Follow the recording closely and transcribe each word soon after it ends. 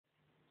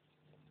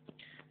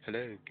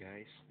Hello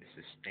guys, this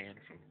is Stan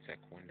from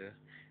Taekwondo,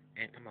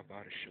 and I'm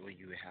about to show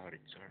you how to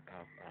turn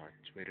off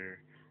Twitter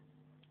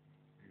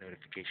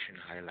notification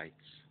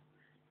highlights.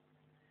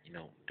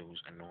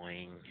 Those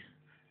annoying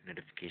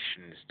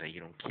notifications that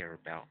you don't care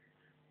about.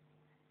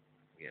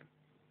 Yeah,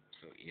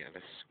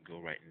 let's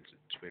go right into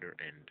Twitter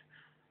and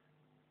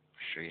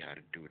show you how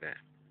to do that.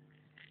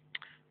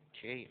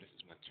 Okay, this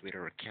is my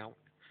Twitter account.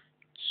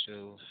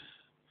 So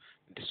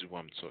this is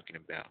what I'm talking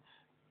about.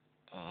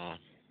 Uh,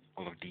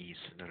 all of these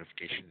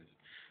notifications,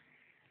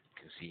 you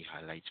can see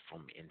highlights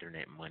from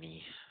Internet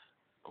Money.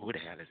 Who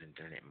the hell is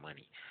Internet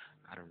Money?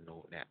 I don't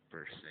know that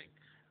person.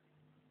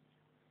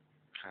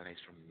 Highlights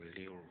from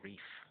Leo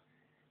Reef.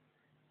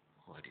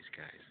 Who are these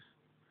guys?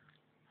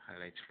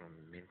 Highlights from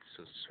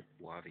Minso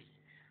Suavi.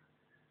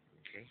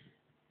 Okay.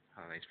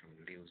 Highlights from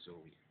Leo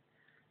Zoe.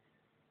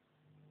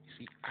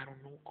 See, I don't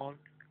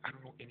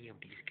know any of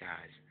these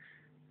guys,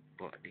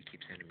 but they keep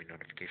sending me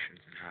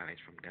notifications and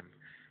highlights from them.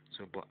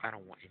 So, but I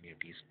don't want any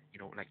of these.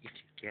 Like if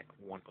you get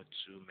one or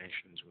two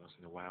mentions once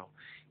in a while,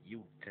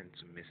 you tend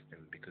to miss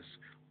them because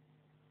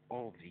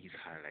all of these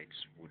highlights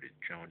would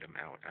drown them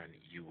out, and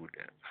you would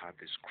have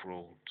to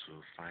scroll to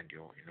find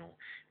your,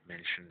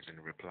 mentions and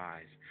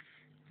replies.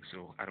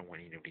 So I don't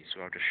want any of these.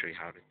 So I'll just show you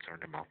how to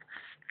turn them off.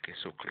 Okay,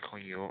 so click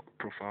on your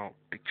profile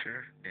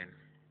picture, then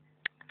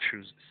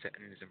choose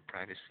settings and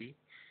privacy.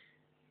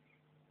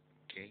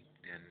 Okay,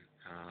 then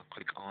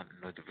click on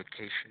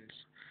notifications,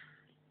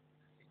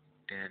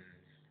 then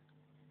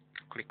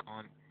click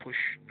on push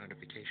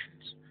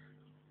notifications.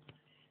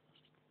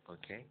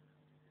 Okay,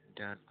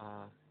 then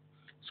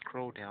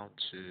scroll down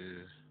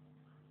to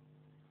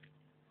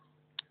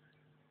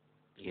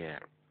yeah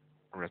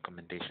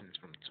recommendations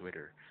from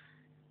Twitter.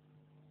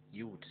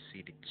 You would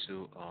see the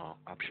two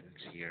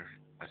options here.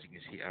 As you can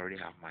see, I already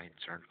have mine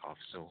turned off,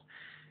 so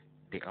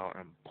they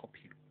are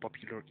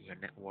popular in your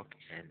network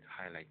and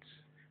highlights.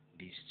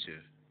 These two,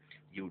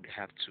 you would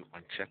have to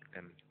uncheck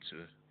them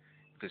to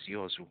because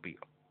yours will be,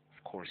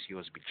 of course,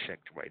 yours will be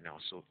checked right now.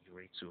 So you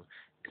need to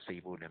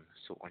disable them.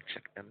 So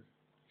uncheck them.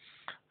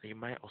 And you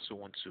might also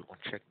want to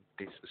uncheck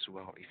this as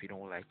well if you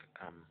don't like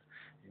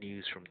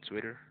news from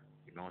Twitter.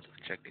 You might want to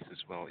uncheck this as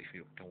well if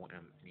you don't want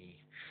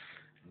any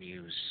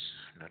news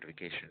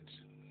notifications.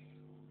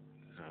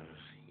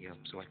 Yeah,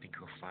 so I think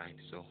you'll find.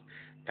 So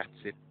that's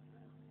it.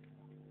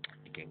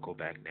 You can go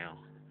back now,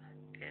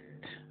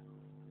 and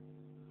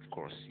of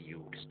course,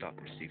 you would stop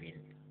receiving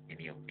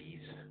any of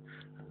these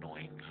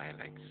annoying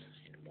highlights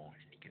anymore.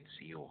 You can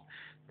see your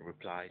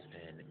replies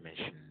and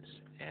mentions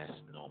as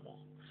normal.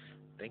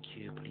 Thank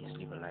you. Please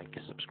leave a like,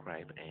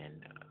 subscribe,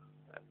 and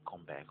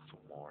come back for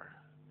more.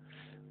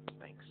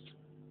 Thanks.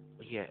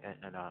 Yeah,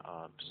 and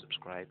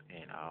subscribe,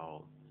 and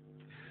I'll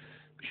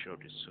be sure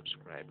to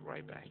subscribe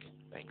right back.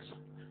 Thanks.